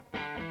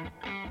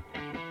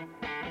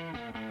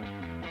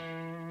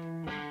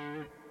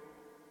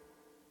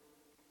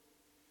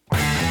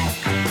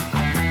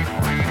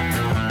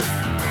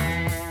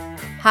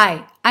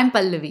Hi, I'm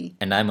Pallavi.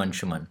 And I'm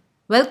Anshuman,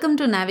 Welcome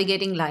to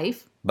Navigating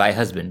Life. by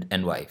husband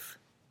and wife.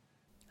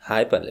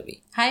 Hi,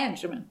 Pallavi. Hi,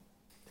 Anshuman.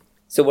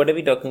 So, what are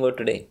we talking about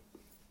today?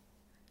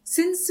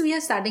 Since we are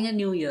starting a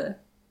new year,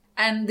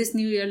 and this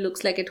new year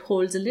looks like it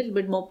holds a little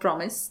bit more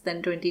promise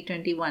than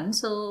 2021,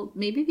 so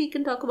maybe we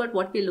can talk about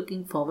what we're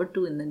looking forward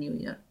to in the new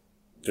year.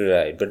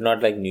 Right, but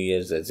not like New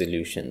Year's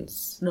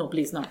resolutions. No,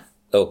 please not.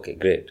 Okay,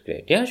 great.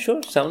 Yeah,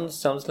 sure.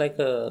 Sounds like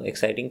a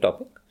exciting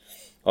topic.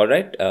 All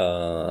right.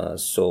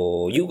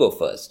 So you go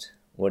first.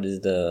 What is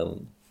the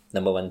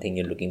number one thing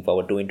you're looking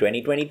forward to in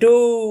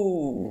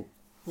 2022?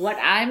 What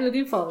I'm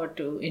looking forward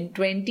to in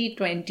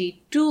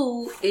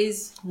 2022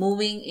 is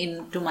moving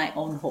into my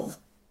own home,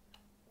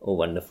 Oh,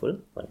 wonderful.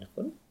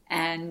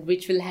 and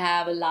which will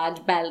have a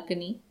large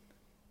balcony.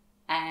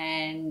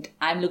 And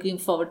I'm looking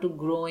forward to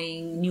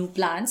growing new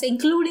plants,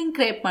 including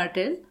crepe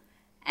myrtle.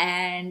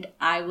 And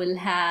I will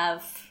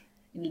have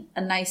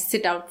a nice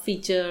sit out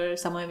feature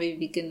somewhere where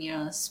we can,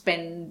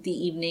 spend the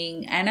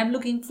evening. And I'm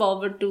looking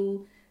forward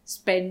to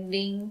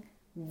spending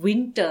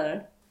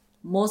winter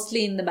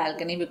mostly in the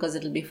balcony because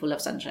it'll be full of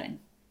sunshine.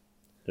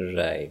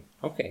 Right.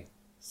 Okay.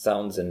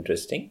 Sounds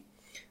interesting.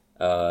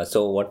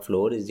 So, what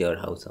floor is your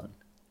house on?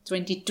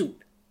 22.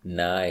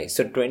 Nice.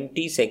 So,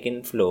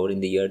 22nd floor in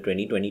the year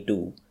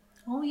 2022.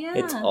 Oh, yeah.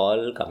 It's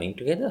all coming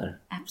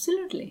together.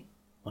 Absolutely.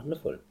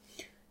 Wonderful.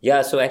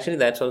 Yeah, so actually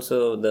that's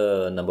also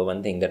the number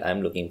one thing that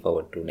I'm looking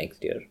forward to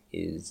next year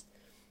is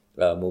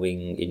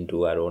moving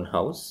into our own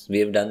house. We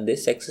have done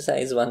this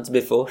exercise once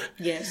before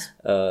Yes.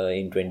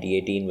 in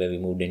 2018 where we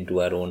moved into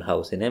our own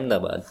house in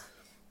Ahmedabad.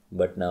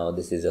 But now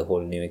this is a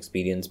whole new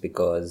experience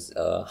because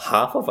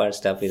half of our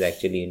stuff is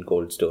actually in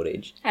cold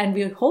storage. And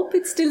we hope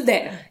it's still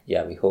there.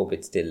 Yeah, we hope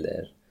it's still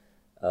there.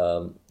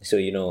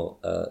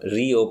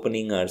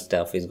 Reopening our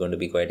stuff is going to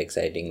be quite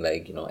exciting,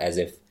 as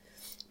if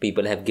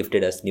people have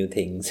gifted us new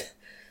things.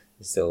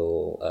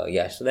 So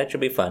that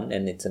should be fun,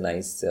 and it's a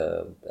nice,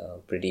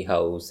 pretty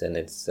house, and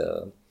it's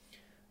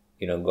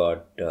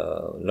got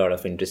a lot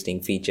of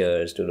interesting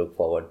features to look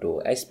forward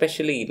to,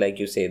 especially like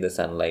you say, the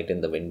sunlight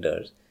in the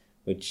winters,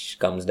 which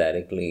comes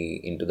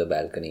directly into the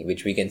balcony,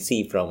 which we can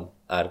see from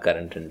our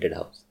current rented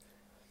house.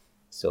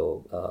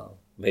 So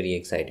very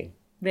exciting.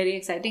 Very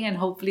exciting, and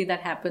hopefully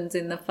that happens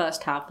in the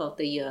first half of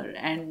the year.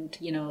 And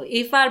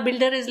if our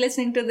builder is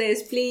listening to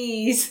this,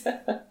 please.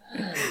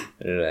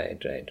 Right.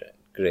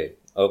 Great.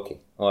 Okay.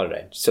 All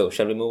right. So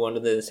shall we move on to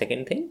the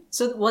second thing?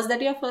 So was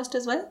that your first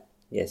as well?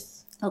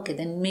 Yes. Okay,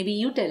 then maybe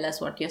you tell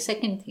us what your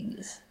second thing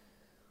is.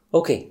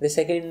 Okay. The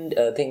second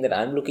thing that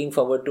I'm looking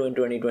forward to in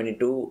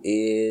 2022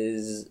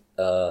 is,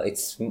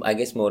 it's, I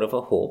guess, more of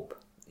a hope,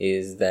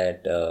 is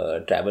that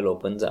travel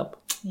opens up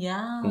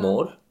Yeah.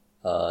 more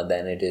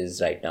than it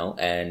is right now,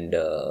 and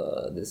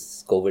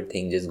this COVID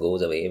thing just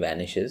goes away,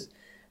 vanishes,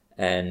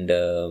 and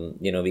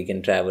we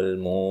can travel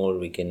more.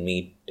 We can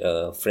meet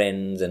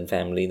friends and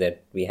family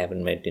that we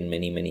haven't met in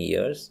many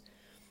years.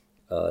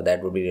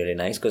 That would be really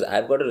nice because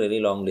I've got a really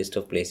long list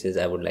of places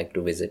I would like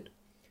to visit.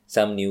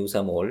 Some new,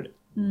 some old,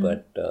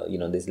 but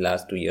these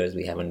last 2 years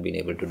we haven't been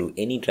able to do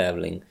any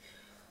traveling,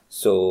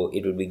 so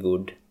it would be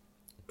good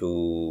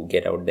to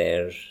get out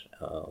there.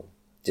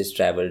 Just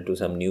travel to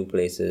some new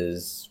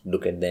places,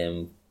 look at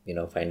them,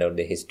 find out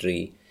the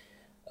history,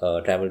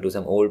 travel to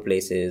some old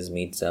places,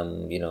 meet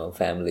some,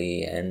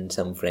 family and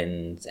some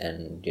friends,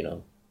 and,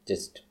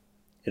 just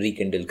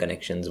rekindle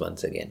connections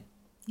once again.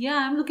 Yeah,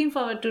 I'm looking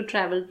forward to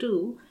travel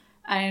too.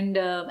 And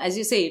as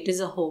you say, it is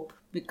a hope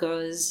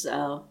because,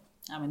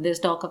 there's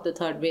talk of the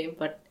third wave,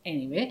 but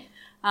anyway.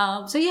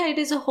 It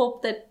is a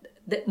hope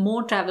that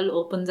more travel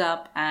opens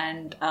up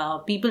and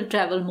people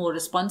travel more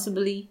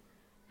responsibly.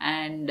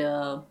 And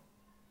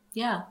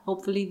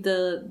hopefully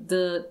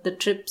the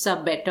trips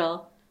are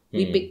better.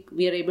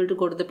 We are able to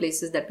go to the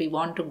places that we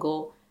want to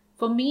go.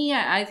 For me,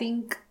 I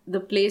think the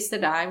place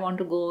that I want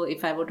to go,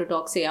 if I were to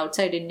talk, say,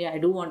 outside India, I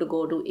do want to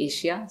go to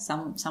Asia,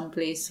 some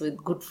place with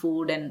good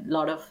food and a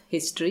lot of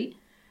history.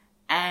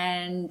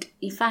 And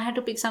if I had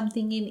to pick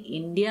something in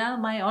India,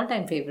 my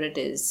all-time favorite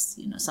is,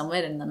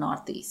 somewhere in the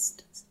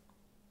Northeast.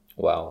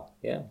 Wow.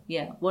 Yeah.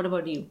 Yeah. What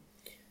about you?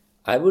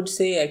 I would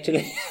say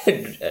actually,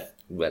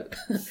 well,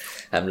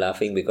 I'm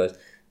laughing because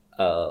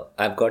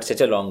I've got such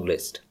a long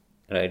list,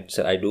 right?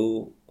 So I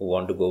do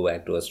want to go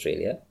back to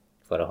Australia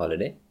for a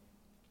holiday.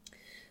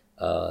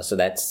 So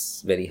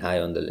that's very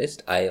high on the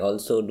list. I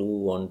also do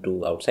want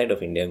to, outside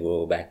of India,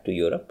 go back to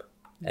Europe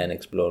and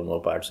explore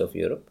more parts of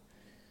Europe.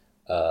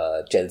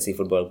 Chelsea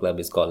Football Club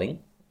is calling,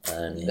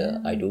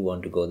 and I do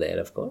want to go there,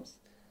 of course.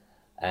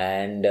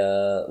 And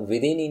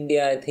within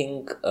India, I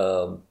think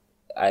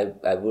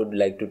I would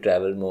like to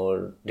travel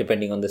more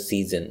depending on the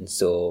season.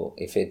 So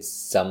if it's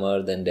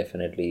summer, then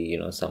definitely,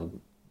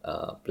 some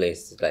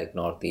place like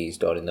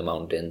Northeast or in the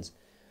mountains.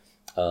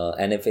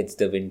 And if it's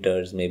the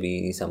winters,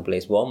 maybe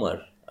someplace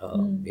warmer,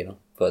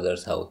 further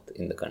south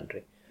in the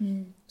country.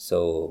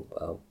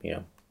 So,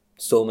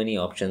 so many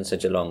options,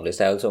 such a long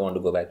list. I also want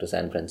to go back to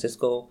San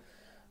Francisco,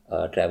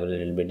 travel a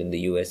little bit in the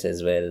US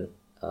as well,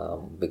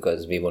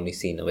 because we've only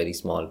seen a very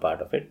small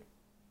part of it.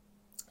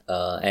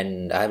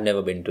 and I've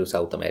never been to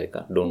South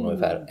America. Don't know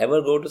if I'll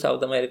ever go to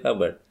South America,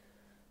 but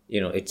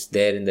it's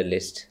there in the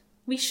list.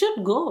 We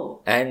should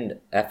go. And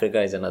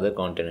Africa is another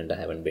continent I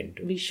haven't been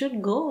to. We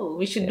should go.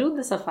 We should do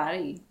the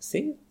safari.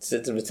 See,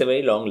 it's a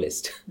very long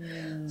list.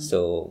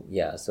 So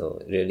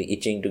really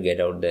itching to get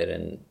out there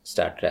and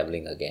start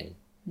traveling again.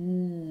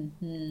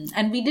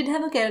 And we did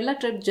have a Kerala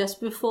trip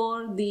just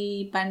before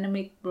the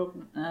pandemic broke,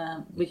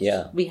 which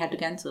we had to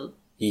cancel.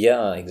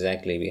 Yeah,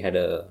 exactly. We had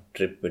a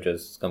trip which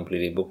was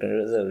completely booked, and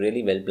it was a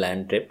really well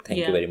planned trip. Thank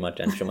you very much,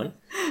 Anshuman.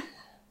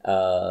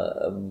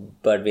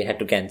 But we had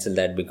to cancel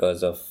that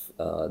because of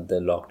the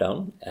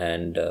lockdown,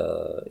 and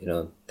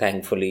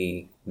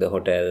thankfully the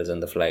hotels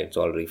and the flights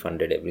all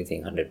refunded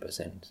everything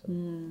 100%.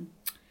 So.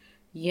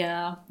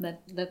 Yeah,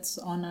 that's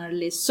on our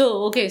list.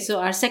 So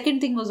our second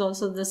thing was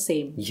also the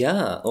same.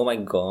 Yeah. Oh my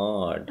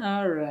God.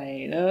 All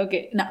right.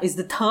 Okay. Now, is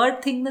the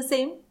third thing the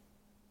same?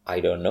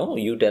 I don't know.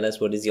 You tell us,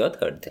 what is your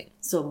third thing?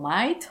 So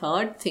my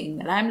third thing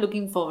that I'm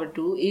looking forward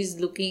to is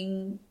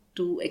looking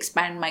to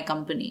expand my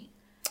company.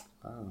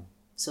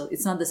 So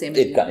it's not the same.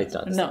 It's not the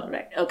same. No,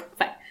 right. Okay,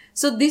 fine.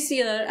 So this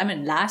year,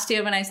 last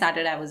year when I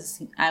started, I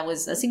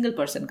was a single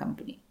person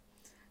company.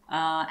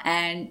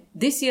 And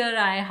this year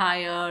I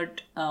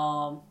hired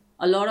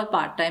a lot of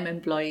part-time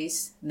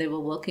employees. They were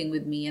working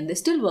with me, and they're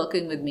still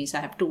working with me. So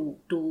I have two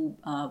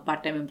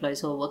part-time employees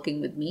who are working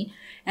with me.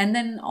 And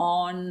then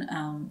on,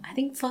 I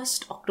think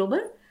 1st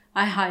October,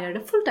 I hired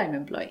a full-time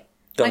employee.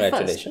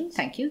 Congratulations.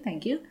 Thank you.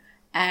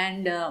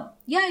 And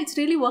it's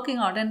really working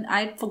out. And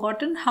I'd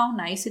forgotten how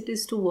nice it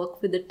is to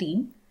work with a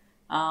team.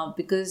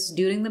 Because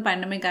during the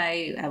pandemic,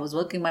 I was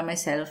working by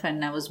myself,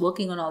 and I was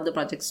working on all the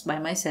projects by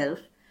myself.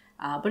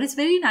 But it's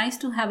very nice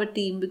to have a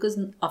team, because,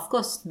 of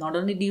course, not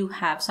only do you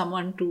have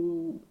someone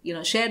to,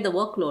 share the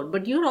workload,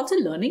 but you're also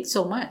learning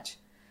so much.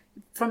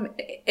 From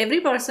every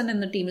person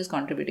in the team is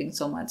contributing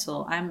so much.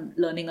 So I'm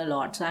learning a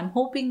lot. So I'm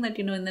hoping that,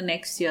 in the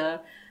next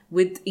year,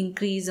 with an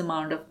increase in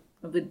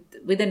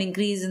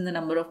the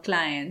number of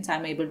clients,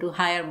 I'm able to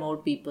hire more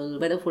people,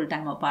 whether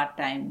full-time or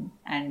part-time,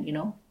 and,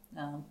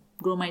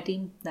 grow my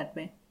team that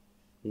way.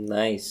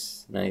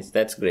 Nice.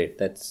 That's great.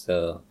 That's,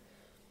 a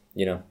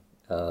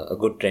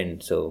good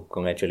trend. So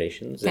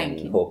congratulations.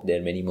 Thank you. Hope there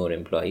are many more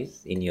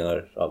employees in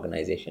your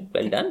organization.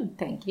 Well done.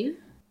 Thank you.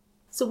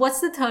 So what's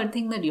the third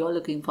thing that you're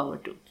looking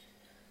forward to?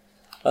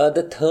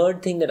 The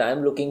third thing that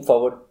I'm looking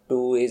forward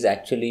to is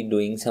actually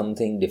doing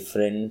something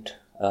different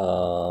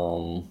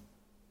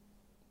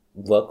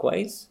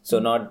work-wise. So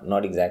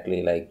not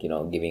exactly like,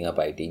 giving up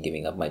IT,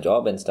 giving up my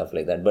job and stuff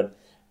like that, but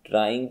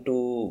trying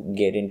to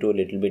get into a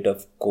little bit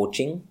of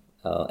coaching.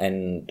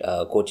 And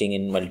coaching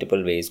in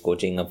multiple ways.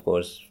 Coaching, of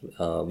course,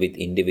 with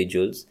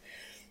individuals,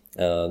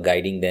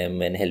 guiding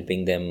them and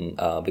helping them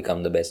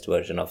become the best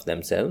version of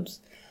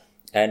themselves.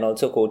 And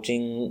also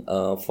coaching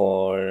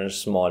for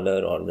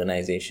smaller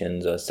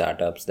organizations or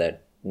startups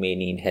that may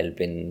need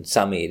help in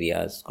some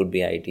areas. Could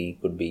be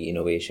IT, could be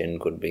innovation,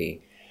 could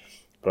be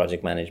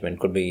project management,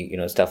 could be,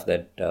 stuff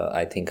that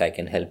I think I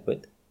can help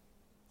with.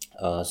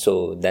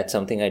 So that's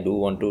something I do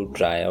want to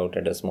try out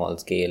at a small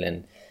scale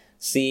and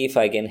see if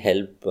I can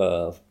help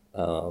a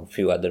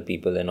few other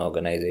people and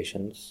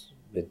organizations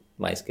with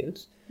my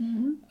skills.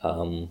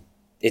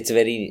 It's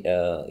very,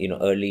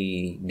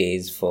 early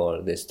days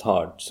for this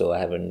thought. So I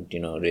haven't,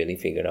 really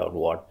figured out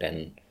what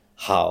and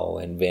how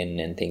and when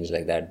and things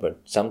like that.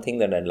 But something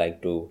that I'd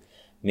like to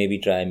maybe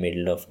try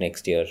middle of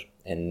next year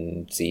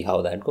and see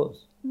how that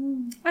goes.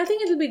 I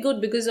think it'll be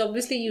good, because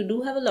obviously you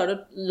do have a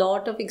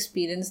lot of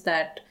experience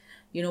that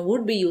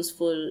would be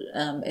useful,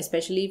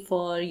 especially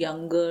for a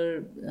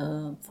younger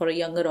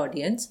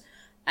audience.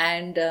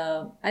 And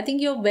I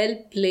think you're well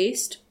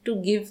placed to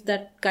give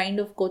that kind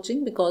of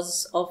coaching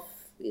because of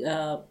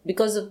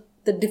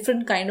the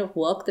different kind of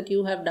work that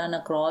you have done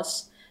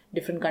across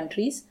different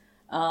countries,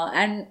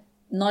 and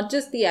not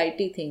just the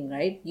IT thing,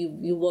 right?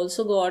 You've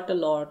also got a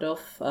lot of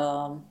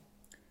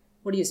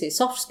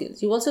soft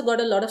skills. You've also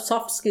got a lot of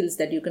soft skills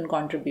that you can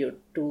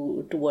contribute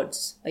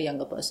towards a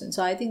younger person.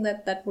 So I think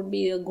that would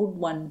be a good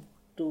one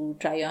to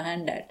try your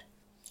hand at.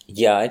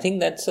 Yeah, I think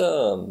that's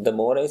the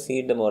more I see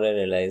it, the more I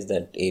realize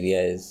that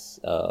area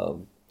is a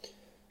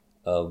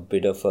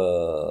bit of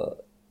a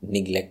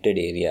neglected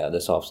area,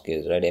 the soft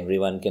skills, right?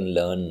 Everyone can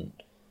learn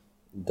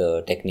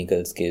the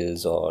technical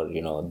skills or,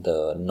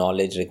 the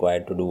knowledge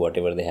required to do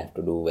whatever they have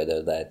to do,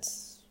 whether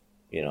that's,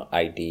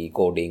 IT,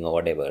 coding or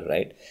whatever,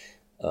 right?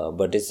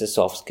 But it's the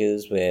soft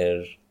skills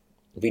where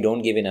we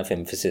don't give enough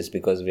emphasis,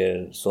 because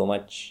we're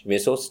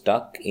so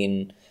stuck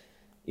in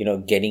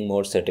getting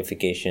more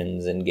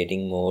certifications and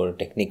getting more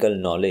technical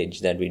knowledge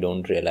that we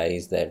don't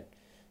realize that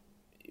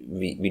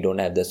we don't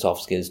have the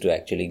soft skills to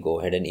actually go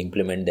ahead and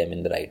implement them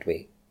in the right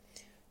way.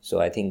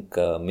 So I think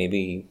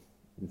maybe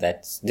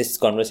this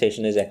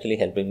conversation is actually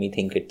helping me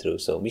think it through.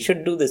 So we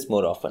should do this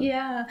more often.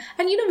 Yeah.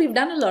 And we've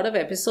done a lot of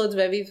episodes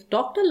where we've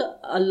talked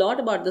a lot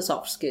about the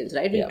soft skills,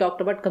 right? We've talked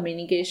about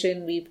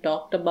communication. We've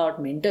talked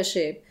about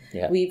mentorship.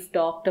 Yeah. We've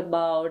talked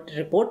about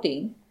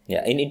reporting.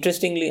 Yeah, and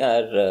interestingly,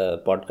 our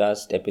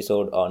podcast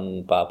episode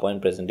on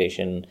PowerPoint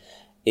presentation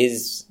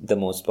is the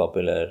most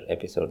popular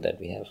episode that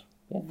we have.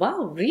 Yeah.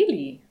 Wow,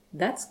 really?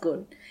 That's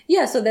good.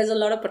 Yeah, so there's a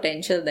lot of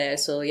potential there.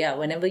 So, yeah,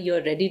 whenever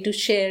you're ready to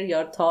share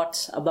your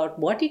thoughts about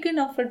what you can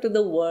offer to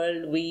the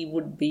world, we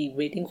would be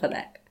waiting for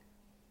that.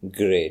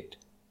 Great.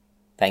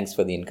 Thanks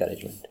for the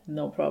encouragement.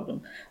 No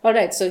problem. All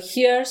right, so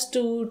here's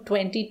to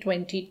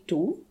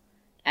 2022.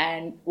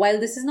 And while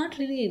this is not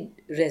really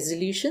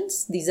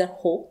resolutions, these are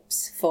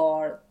hopes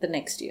for the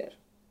next year.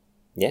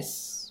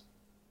 Yes.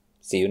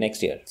 See you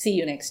next year. See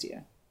you next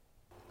year.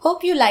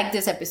 Hope you liked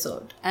this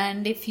episode.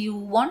 And if you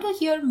want to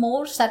hear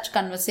more such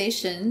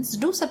conversations,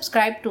 do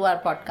subscribe to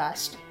our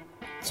podcast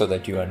so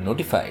that you are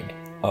notified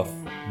of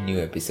new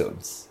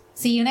episodes.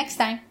 See you next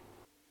time.